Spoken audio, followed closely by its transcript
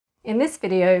In this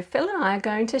video, Phil and I are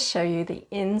going to show you the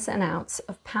ins and outs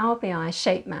of Power BI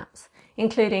shape maps,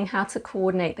 including how to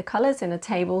coordinate the colours in a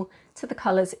table to the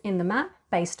colours in the map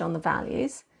based on the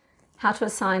values, how to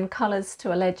assign colours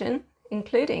to a legend,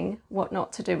 including what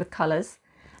not to do with colours,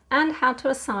 and how to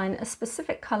assign a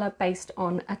specific colour based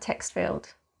on a text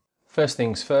field. First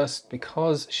things first,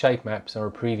 because shape maps are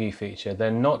a preview feature,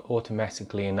 they're not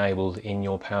automatically enabled in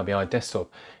your Power BI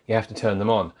desktop. You have to turn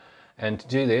them on. And to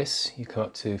do this, you come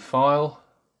up to File,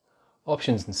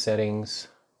 Options and Settings,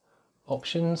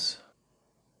 Options.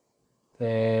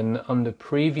 Then under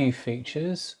Preview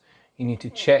Features, you need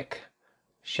to check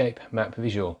Shape Map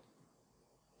Visual.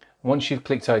 Once you've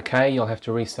clicked OK, you'll have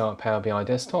to restart Power BI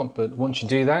Desktop, but once you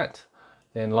do that,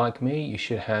 then like me, you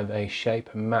should have a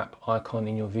shape map icon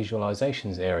in your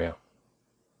visualizations area.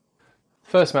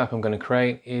 The first map I'm going to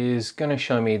create is going to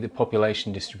show me the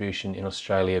population distribution in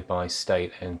Australia by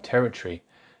state and territory.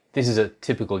 This is a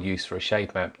typical use for a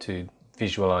shape map to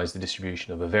visualize the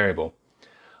distribution of a variable.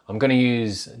 I'm going to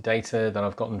use data that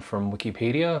I've gotten from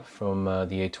Wikipedia from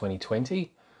the year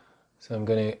 2020. So I'm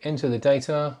going to enter the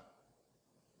data,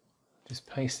 just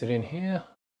paste it in here.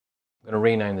 I'm going to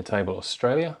rename the table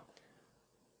Australia.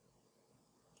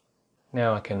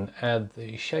 Now I can add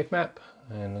the shape map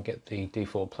and I'll get the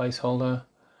default placeholder,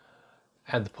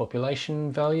 add the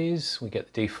population values, we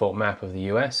get the default map of the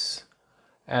US,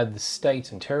 add the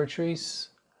state and territories,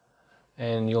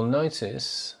 and you'll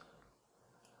notice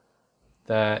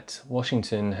that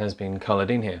Washington has been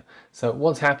coloured in here. So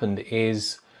what's happened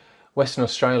is Western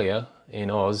Australia in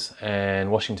Oz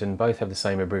and Washington both have the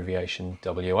same abbreviation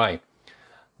WA.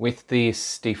 With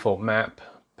this default map,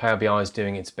 Power BI is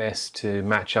doing its best to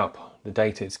match up the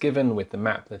data it's given with the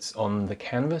map that's on the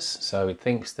canvas, so it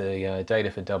thinks the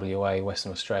data for WA,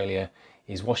 Western Australia,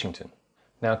 is Washington.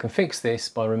 Now I can fix this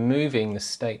by removing the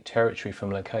state territory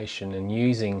from location and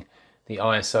using the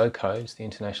ISO codes, the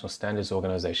International Standards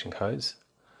Organization codes.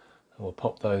 And we'll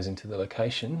pop those into the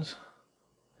locations.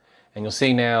 And you'll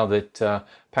see now that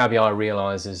Power BI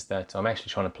realizes that I'm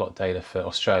actually trying to plot data for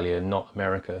Australia, not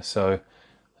America, so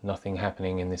nothing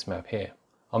happening in this map here.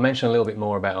 I'll mention a little bit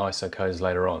more about ISO codes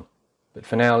later on. But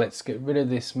for now, let's get rid of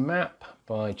this map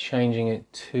by changing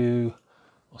it to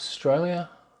Australia.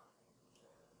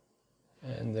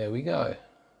 And there we go.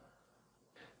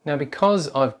 Now, because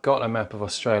I've got a map of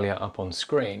Australia up on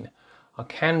screen, I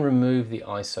can remove the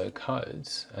ISO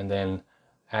codes and then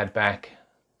add back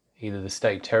either the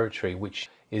state territory, which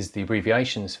is the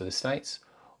abbreviations for the states,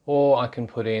 or I can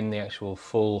put in the actual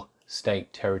full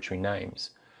state territory names.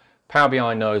 Power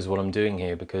BI knows what I'm doing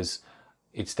here because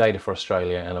it's data for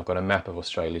Australia and I've got a map of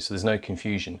Australia, so there's no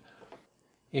confusion.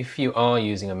 If you are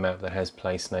using a map that has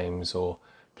place names or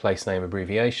place name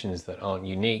abbreviations that aren't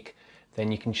unique,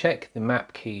 then you can check the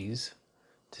map keys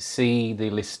to see the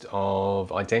list of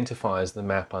identifiers the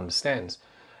map understands.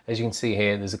 As you can see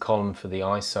here, there's a column for the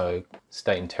ISO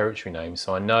state and territory name,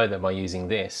 so I know that by using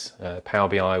this, Power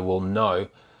BI will know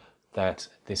that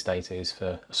this data is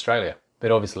for Australia.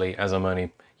 But obviously, as I'm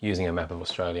only using a map of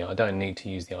Australia, I don't need to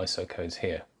use the ISO codes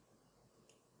here.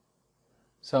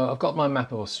 So I've got my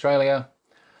map of Australia.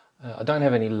 I don't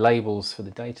have any labels for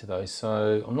the data though,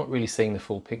 so I'm not really seeing the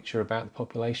full picture about the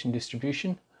population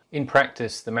distribution. In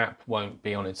practice, the map won't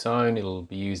be on its own, it'll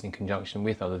be used in conjunction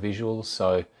with other visuals,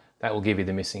 so that will give you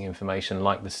the missing information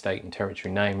like the state and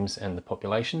territory names and the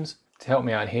populations. To help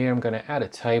me out here, I'm going to add a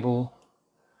table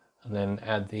and then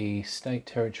add the state,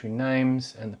 territory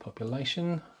names and the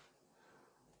population.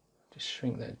 Just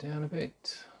shrink that down a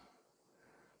bit,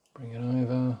 bring it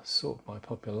over, sort by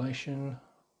population.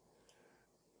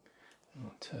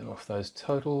 I'll turn off those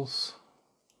totals.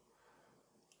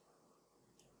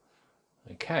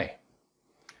 Okay,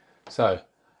 so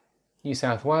New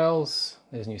South Wales,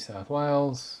 there's New South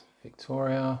Wales,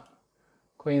 Victoria,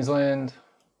 Queensland,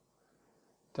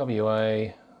 WA,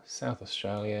 South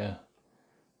Australia,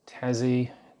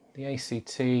 Tassie, the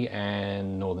ACT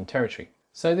and Northern Territory.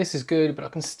 So this is good, but I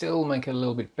can still make it a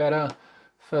little bit better.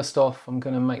 First off, I'm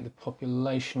going to make the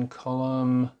population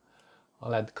column.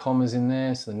 I'll add the commas in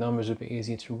there so the numbers are a bit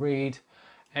easier to read.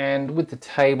 And with the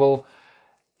table,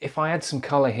 if I add some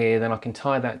color here, then I can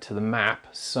tie that to the map.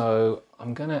 So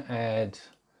I'm going to add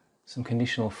some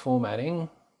conditional formatting,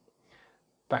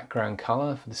 background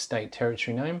color for the state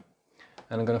territory name.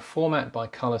 And I'm going to format by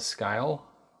color scale,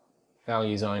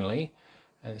 values only.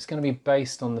 And it's going to be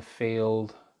based on the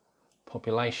field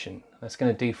population. That's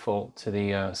going to default to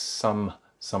the sum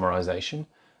summarization,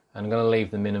 and I'm going to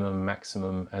leave the minimum and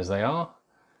maximum as they are.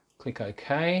 Click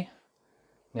OK.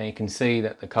 Now you can see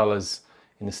that the colors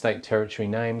in the state territory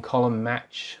name column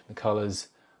match the colors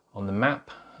on the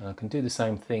map, I can do the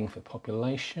same thing for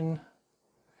population,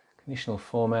 conditional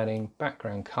formatting,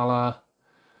 background color,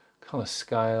 color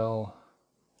scale,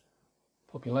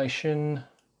 population.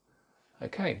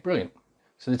 Okay, brilliant.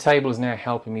 So the table is now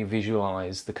helping me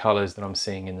visualize the colors that I'm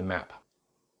seeing in the map.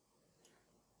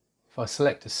 If I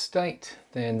select a state,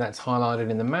 then that's highlighted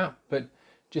in the map, but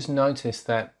just notice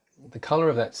that the color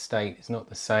of that state is not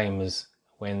the same as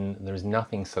when there is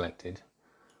nothing selected.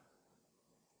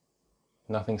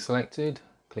 Nothing selected,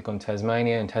 click on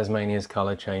Tasmania, and Tasmania's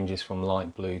color changes from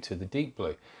light blue to the deep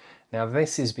blue. Now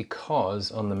this is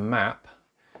because on the map,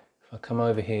 if I come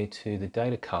over here to the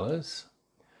data colors,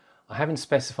 I haven't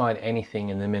specified anything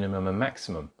in the minimum and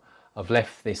maximum. I've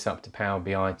left this up to Power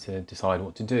BI to decide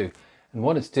what to do. And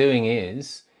what it's doing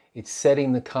is, it's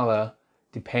setting the color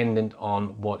dependent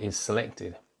on what is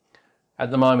selected.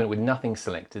 At the moment, with nothing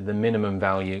selected, the minimum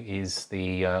value is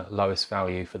the lowest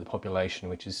value for the population,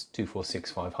 which is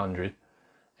 246,500,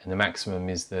 and the maximum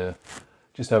is the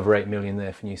just over 8 million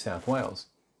there for New South Wales.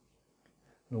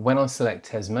 When I select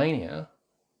Tasmania,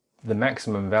 the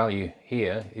maximum value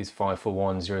here is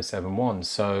 541,071,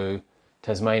 so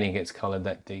Tasmania gets coloured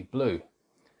that deep blue.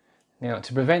 Now,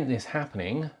 to prevent this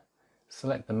happening,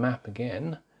 select the map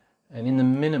again, and in the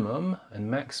minimum and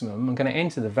maximum, I'm going to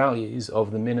enter the values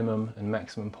of the minimum and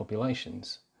maximum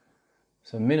populations.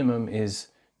 So minimum is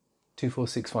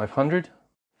 246,500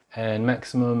 and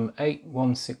maximum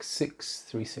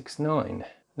 816,369.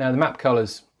 Now the map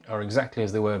colours are exactly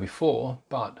as they were before,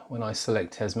 but when I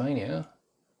select Tasmania,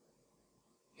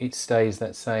 it stays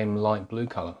that same light blue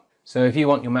colour. So if you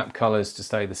want your map colours to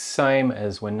stay the same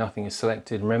as when nothing is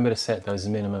selected, remember to set those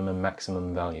minimum and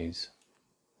maximum values.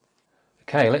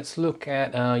 Okay, let's look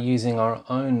at using our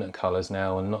own colours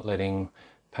now and not letting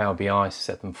Power BI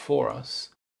set them for us.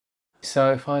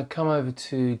 So if I come over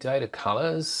to data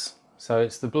colours, so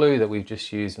it's the blue that we've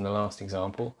just used in the last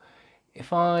example.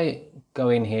 If I go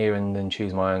in here and then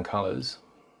choose my own colours,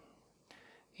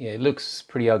 yeah, it looks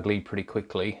pretty ugly pretty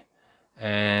quickly.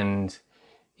 And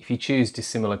if you choose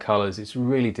dissimilar colours, it's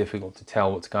really difficult to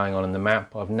tell what's going on in the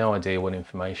map. I've no idea what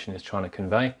information it's trying to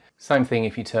convey. Same thing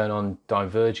if you turn on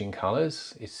diverging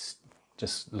colours, it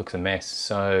just looks a mess.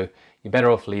 So you're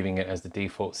better off leaving it as the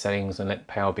default settings and let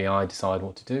Power BI decide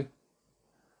what to do.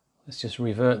 Let's just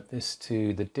revert this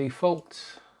to the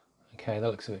default. Okay,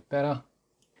 that looks a bit better.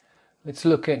 Let's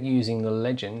look at using the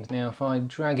legend. Now if I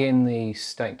drag in the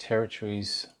state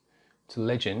territories to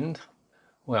legend,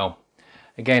 well,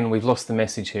 again, we've lost the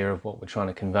message here of what we're trying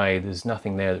to convey. There's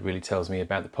nothing there that really tells me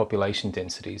about the population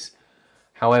densities.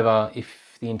 However,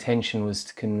 if the intention was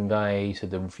to convey to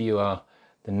the viewer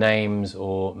the names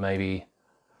or maybe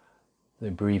the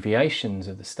abbreviations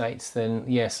of the states, then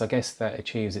yes, I guess that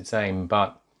achieves its aim.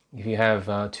 But if you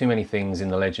have too many things in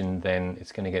the legend, then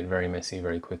it's going to get very messy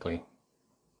very quickly.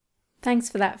 Thanks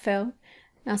for that, Phil.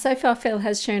 Now, so far Phil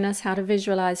has shown us how to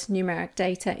visualize numeric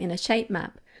data in a shape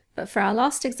map. But for our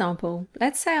last example,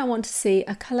 let's say I want to see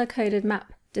a color-coded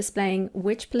map displaying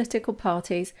which political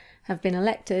parties have been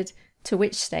elected to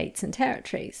which states and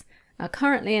territories. Now,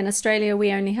 currently in Australia,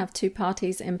 we only have two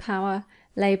parties in power,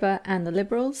 Labour and the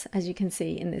Liberals, as you can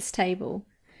see in this table.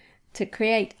 To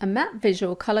create a map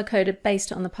visual color-coded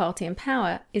based on the party in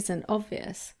power isn't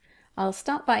obvious. I'll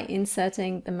start by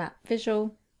inserting the map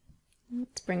visual.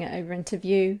 Let's bring it over into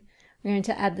view. We're going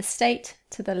to add the state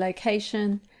to the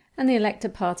location, and the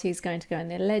elected party is going to go in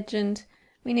the legend.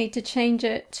 We need to change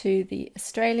it to the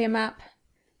Australia map,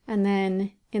 and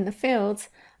then in the fields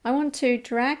I want to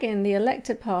drag in the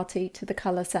elected party to the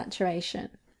colour saturation.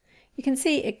 You can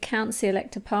see it counts the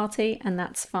elected party, and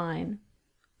that's fine.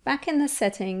 Back in the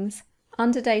settings,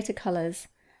 under data colours,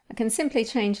 I can simply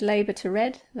change Labour to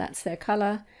red, that's their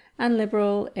colour, and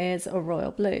Liberal is a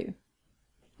royal blue.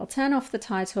 I'll turn off the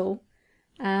title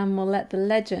and we'll let the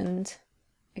legend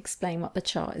explain what the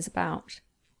chart is about.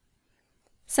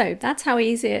 So that's how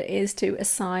easy it is to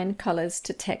assign colours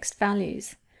to text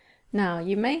values. Now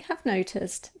you may have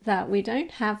noticed that we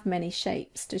don't have many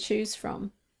shapes to choose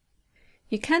from.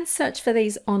 You can search for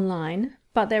these online,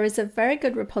 but there is a very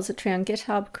good repository on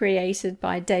GitHub created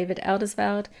by David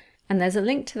Eldersveld, and there's a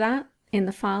link to that in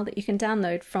the file that you can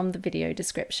download from the video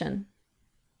description.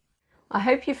 I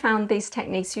hope you found these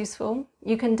techniques useful.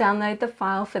 You can download the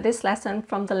file for this lesson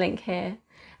from the link here.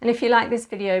 And if you like this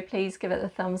video, please give it a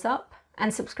thumbs up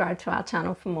and subscribe to our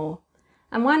channel for more.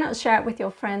 And why not share it with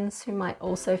your friends who might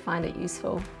also find it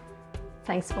useful.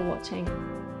 Thanks for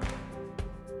watching.